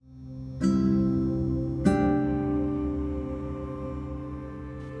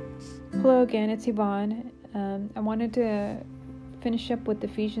Hello again, it's Yvonne. I wanted to finish up with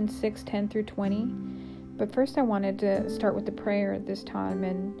Ephesians 6:10 through 20, but first I wanted to start with the prayer this time,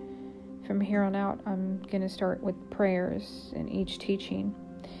 and from here on out I'm going to start with prayers in each teaching.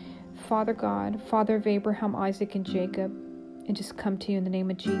 Father God, Father of Abraham, Isaac, and Jacob, I just come to you in the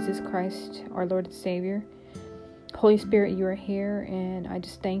name of Jesus Christ, our Lord and Savior. Holy Spirit, you are here, and I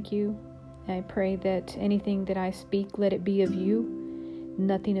just thank you. I pray that anything that I speak, let it be of you,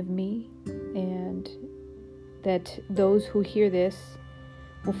 nothing of me, and that those who hear this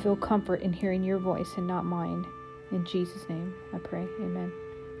will feel comfort in hearing your voice and not mine. In Jesus' name I pray, amen.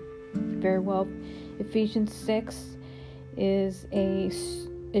 Very well. Ephesians 6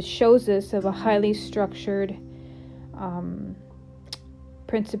 it shows us of a highly structured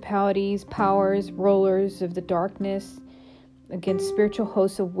principalities, powers, rulers of the darkness against spiritual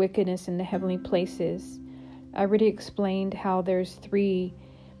hosts of wickedness in the heavenly places. I already explained how there's 3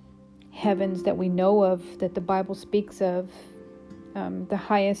 heavens that we know of, that the Bible speaks of. The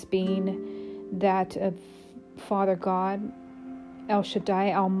highest being that of Father God, El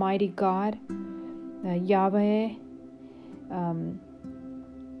Shaddai, Almighty God, Yahweh.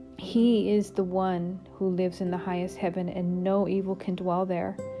 He is the one who lives in the highest heaven, and no evil can dwell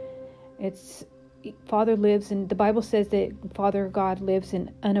there. Father lives in, the Bible says that Father God lives in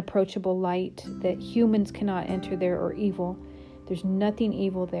unapproachable light, that humans cannot enter there, or evil. There's nothing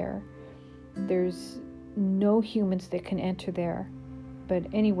evil there. There's no humans that can enter there. But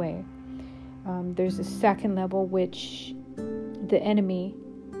anyway, there's a second level which the enemy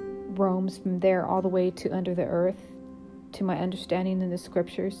roams from there all the way to under the earth, to my understanding in the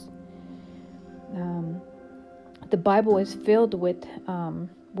scriptures. The Bible is filled with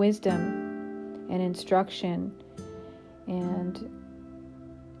wisdom and instruction, and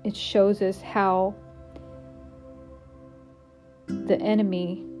it shows us how the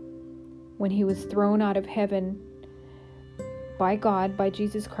enemy, when he was thrown out of heaven by God, by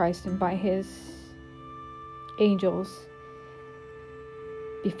Jesus Christ, and by his angels,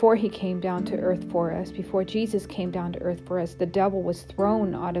 before he came down to earth for us, before Jesus came down to earth for us, the devil was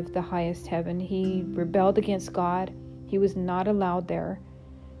thrown out of the highest heaven. He rebelled against God. He was not allowed there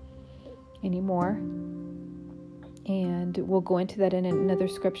anymore. And we'll go into that in another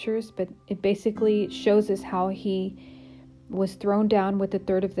scriptures, but it basically shows us how he was thrown down with a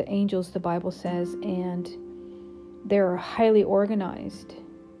third of the angels, the Bible says, and they're highly organized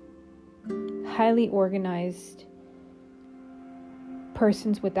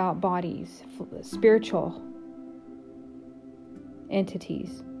persons without bodies, spiritual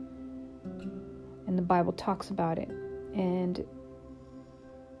entities. And the Bible talks about it. And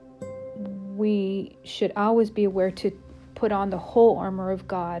we should always be aware to put on the whole armor of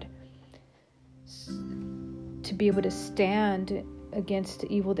God to be able to stand against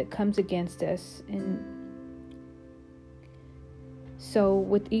the evil that comes against us. And so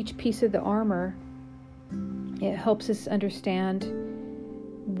with each piece of the armor, it helps us understand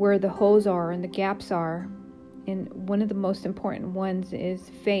where the holes are and the gaps are. And one of the most important ones is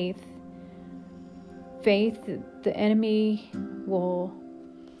faith. Faith, the enemy will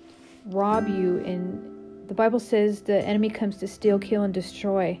rob you, and the Bible says the enemy comes to steal, kill, and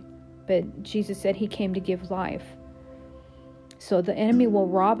destroy, but Jesus said he came to give life. So the enemy will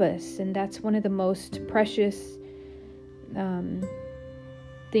rob us, and that's one of the most precious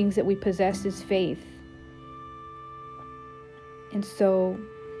things that we possess is faith. And so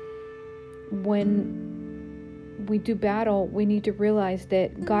when we do battle, we need to realize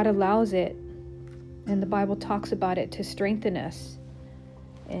that God allows it, and the Bible talks about it to strengthen us.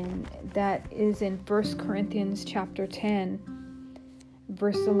 And that is in 1 Corinthians chapter 10,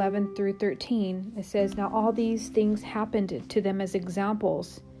 verse 11 through 13. It says, "Now all these things happened to them as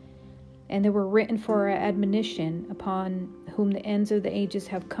examples, and they were written for our admonition, upon whom the ends of the ages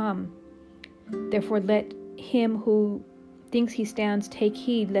have come. Therefore let him who thinks he stands take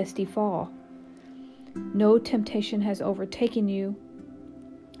heed lest he fall. No temptation has overtaken you,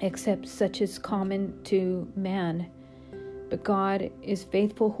 except such as common to man. But God is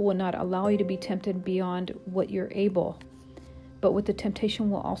faithful, who will not allow you to be tempted beyond what you're able. But with the temptation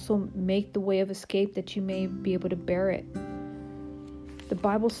will also make the way of escape, that you may be able to bear it." The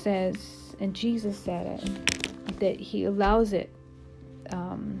Bible says, and Jesus said it, that he allows it,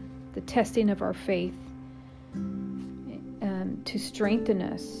 the testing of our faith, to strengthen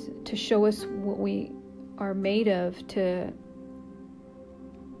us, to show us what we are made of, to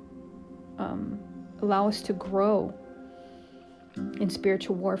allow us to grow in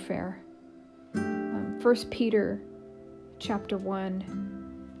spiritual warfare. 1 Peter chapter 1,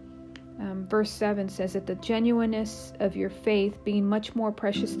 verse 7 says that the genuineness of your faith, being much more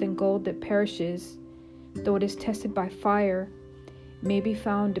precious than gold that perishes, though it is tested by fire, may be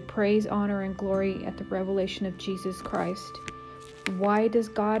found to praise, honor, and glory at the revelation of Jesus Christ. Why does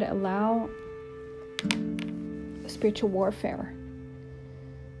God allow spiritual warfare?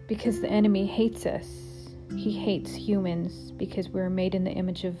 Because the enemy hates us. He hates humans because we're made in the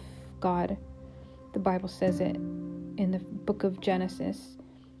image of God. The Bible says it in the book of Genesis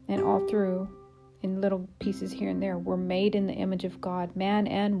and all through in little pieces here and there. We're made in the image of God, man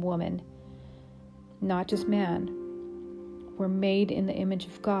and woman, not just man. We're made in the image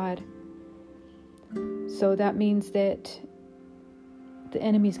of God. So that means that the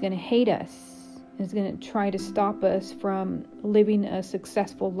enemy's going to hate us. Is going to try to stop us from living a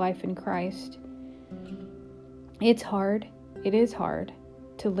successful life in Christ. It's hard. It is hard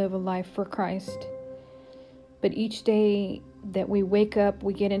to live a life for Christ. But each day that we wake up,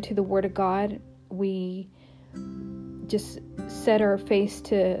 we get into the Word of God, we just set our face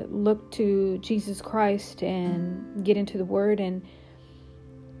to look to Jesus Christ and get into the Word and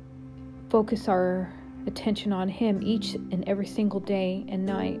focus our attention on Him each and every single day and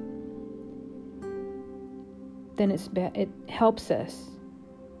night. Then it helps us.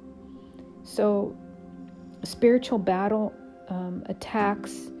 So spiritual battle,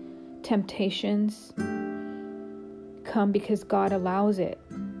 attacks, temptations come because God allows it.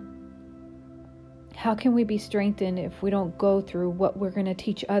 How can we be strengthened if we don't go through what we're going to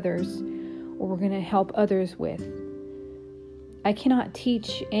teach others or we're going to help others with? I cannot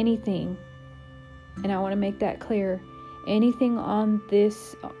teach anything, and I want to make that clear, anything on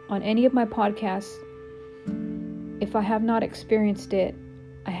any of my podcasts. If I have not experienced it,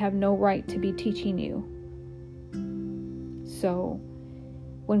 I have no right to be teaching you. So,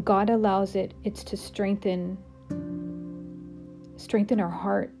 when God allows it, it's to strengthen our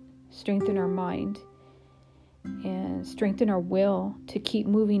heart, strengthen our mind, and strengthen our will to keep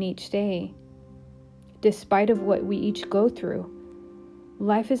moving each day, despite of what we each go through.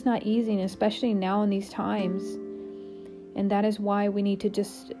 Life is not easy, and especially now in these times. And that is why we need to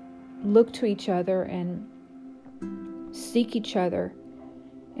just look to each other and seek each other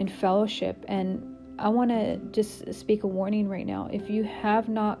in fellowship. And I want to just speak a warning right now. If you have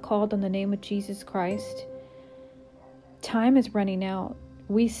not called on the name of Jesus Christ, time is running out.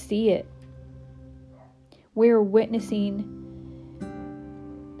 We see it. We're witnessing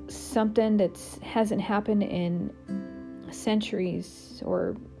something that hasn't happened in centuries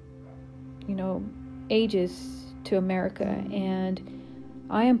or, ages to America. And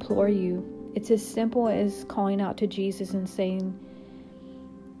I implore you, it's as simple as calling out to Jesus and saying,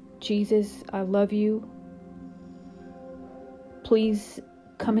 Jesus, I love you. Please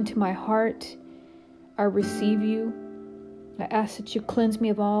come into my heart. I receive you. I ask that you cleanse me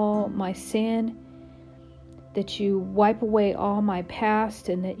of all my sin, that you wipe away all my past,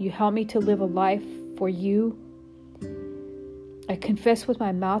 and that you help me to live a life for you. I confess with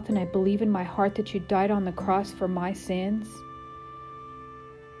my mouth and I believe in my heart that you died on the cross for my sins.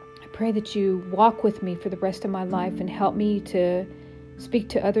 I pray that you walk with me for the rest of my life and help me to speak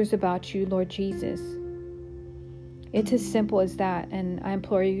to others about you, Lord Jesus. It's as simple as that. And I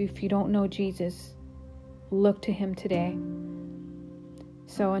implore you, if you don't know Jesus, look to Him today.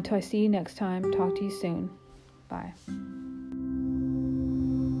 So until I see you next time, talk to you soon. Bye.